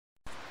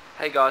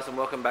Hey guys, and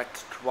welcome back to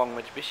Toowong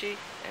Mitsubishi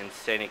and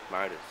Scenic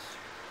Motors.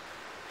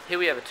 Here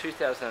we have a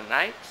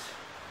 2008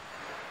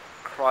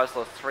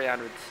 Chrysler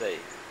 300C.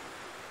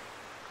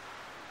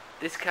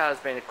 This car has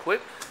been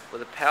equipped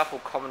with a powerful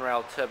common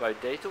rail turbo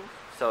diesel,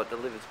 so it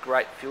delivers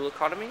great fuel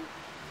economy.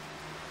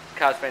 The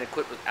car has been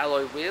equipped with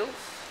alloy wheels,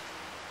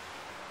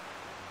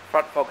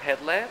 front fog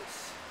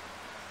headlamps,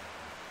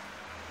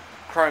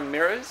 chrome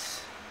mirrors.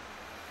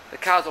 The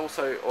car's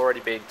also already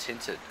been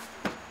tinted.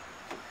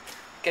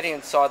 Getting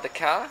inside the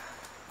car,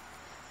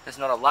 there's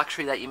not a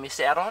luxury that you miss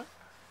out on.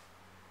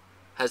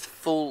 Has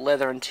full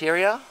leather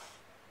interior,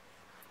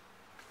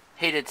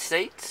 heated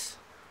seats,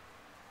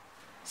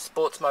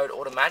 sports mode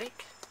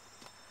automatic,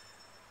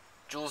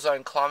 dual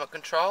zone climate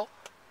control,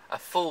 a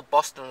full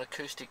Boston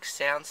acoustic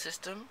sound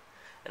system,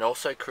 and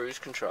also cruise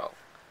control.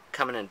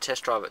 Come in and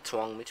test drive at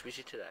Toowong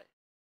Mitsubishi today.